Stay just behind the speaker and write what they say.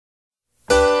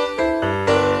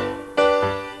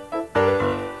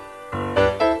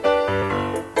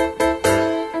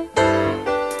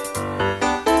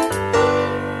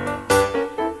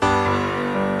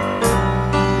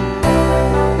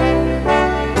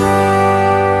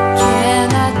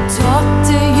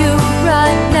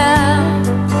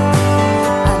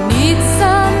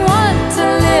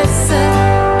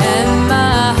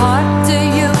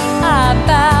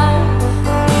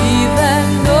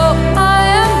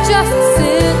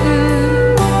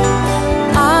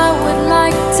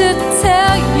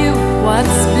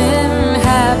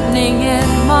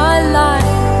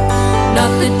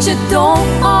you don't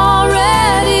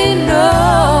already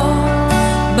know.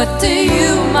 But to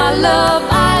you, my love,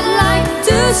 I'd like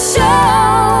to show.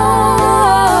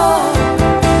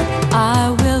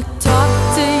 I will talk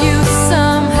to you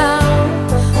somehow,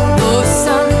 though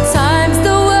sometimes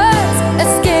the words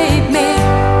escape me.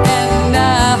 And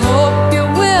I hope you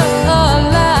will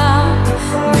allow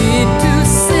me to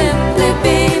simply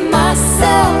be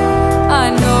myself. I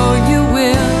know you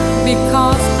will,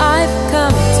 because I've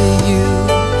come to you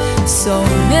so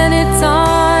many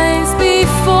times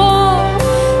before,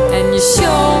 and you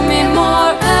show me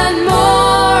more and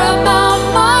more about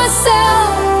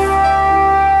myself,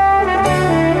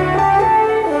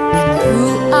 and who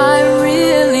I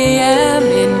really am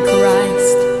in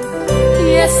Christ.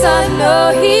 Yes, I know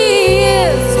He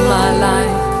is my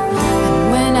life,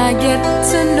 and when I get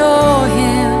to know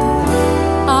Him,